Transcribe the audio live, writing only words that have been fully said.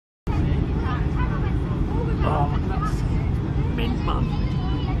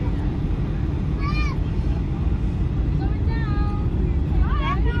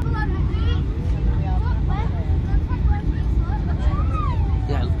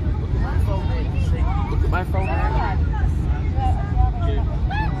iPhone?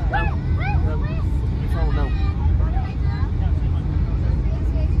 No. Your phone, no.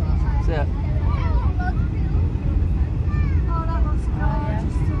 See ya.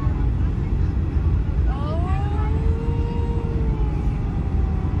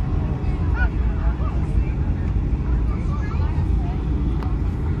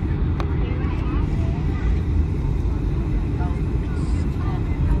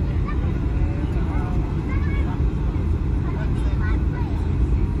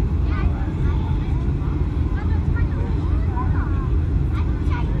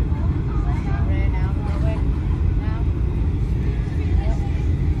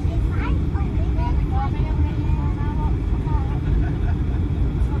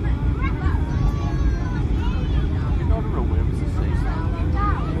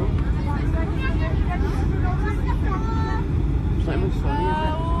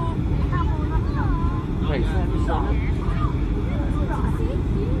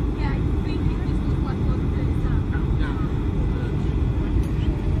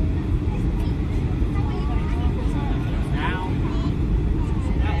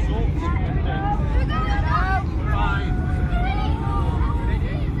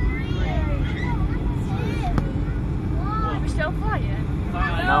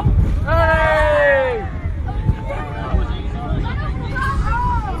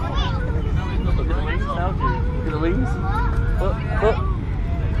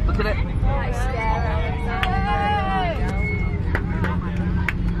 Look at it.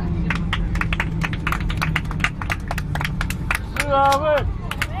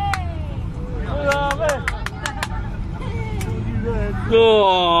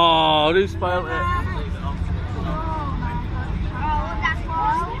 Oh, who spoiled it?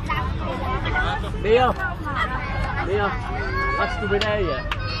 Neil, that's the winner yet.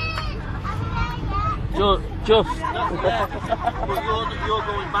 Just. You're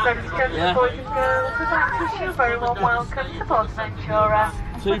going back. Ladies and gentlemen, boys and girls, we'd like to wish you a very warm welcome to Fuerteventura.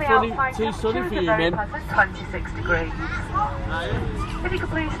 Too sunny for you, men. 26 degrees. If you could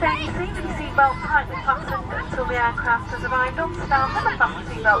please stay in your seat with your seatbelt tightly fastened until the aircraft has arrived on stand and the fasten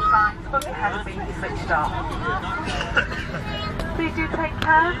seatbelt signs above your head have been switched off. Please do take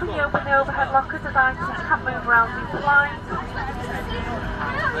care when you open the overhead lockers as items can move around in flight.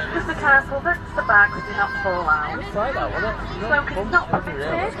 Just be careful that the bags do not fall out. Smoking is not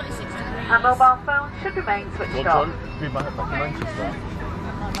permitted and mobile phones should remain switched off. We do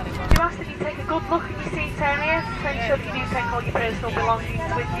ask that you take a good look at your seat areas to ensure that you do take all your personal belongings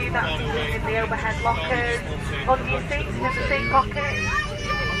with you. That's including the overhead lockers, under your seats and in the seat pockets.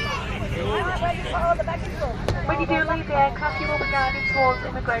 When you do leave the aircraft, you will be guided towards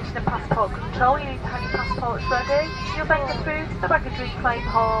immigration and passport control. You need to have your passports ready. You'll then go through to the baggage reclaim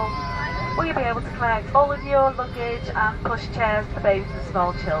hall, where you'll be able to collect all of your luggage and push chairs for babies and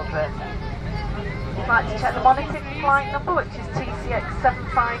small children. You'd like to check the monitored flight number, which is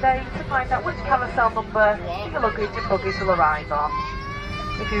TCX758, to find out which carousel number your luggage and buggies will arrive on.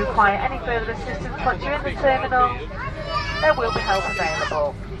 If you require any further assistance once you're in the terminal, there will be help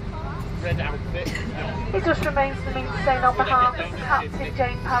available. It just remains for me to say on behalf of Captain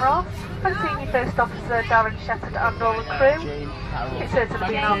Jane Parroff and Senior First Officer Darren Shepherd and all the crew, it's certainly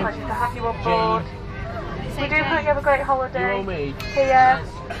been our pleasure to have you on board. We do hope you have a great holiday here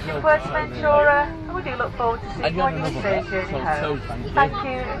in Fuerteventura, and we do look forward to seeing you on your first journey home. Thank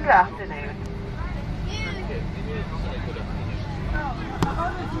you and good afternoon.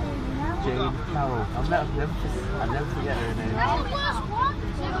 Jane Carroll. I'll never forget her name.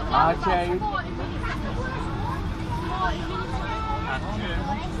 Hi, Jane.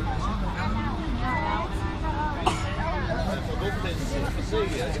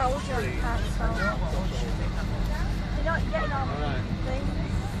 Told you I can't tell. You're not getting on things.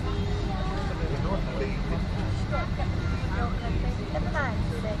 Never mind,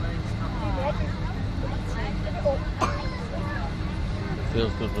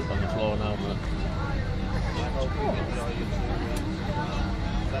 Feels good to be on the floor now, but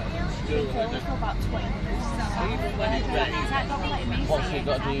what's she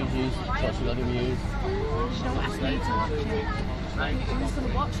got to use? What's she got to use? Don't ask me to watch it. I'm just going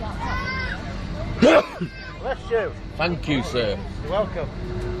to watch that. Bless you. Thank you, sir. You're welcome.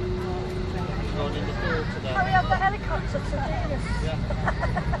 Hurry up the helicopter to Dunas.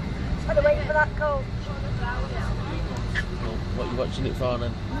 Trying to wait for that coach. What are you watching it for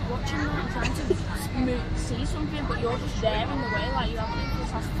then? I'm watching it, I'm trying to see something, but you're just there in the way, like you haven't even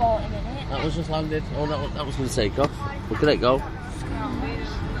just had 40 minutes. That was just landed. Oh, that was going to take off. Look at it go.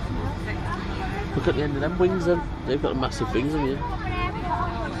 Look at the end of them wings then. They've got massive wings on you.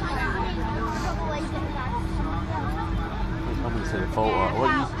 I'm going to take a photo. I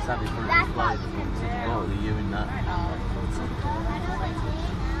want you to stand in front of the flight. Oh, are you in that?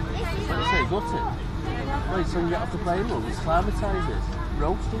 What did you say? Got it? Wait, so you get off the plane, look, it's climatised this.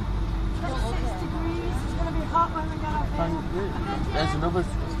 Roasting. It's going to be hot when we get off. Thank you. There's another,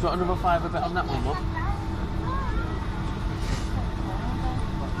 got another £5 a bit on that one, look.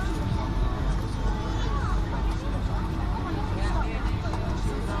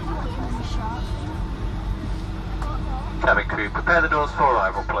 Cabin crew, prepare the doors for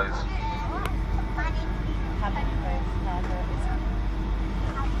arrival, please.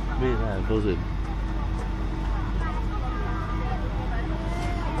 Me there, buzzing.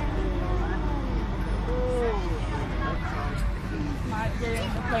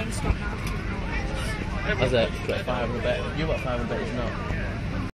 The plane stop now. How's that? 25 and a bit. You got 5 and a bit, it's not.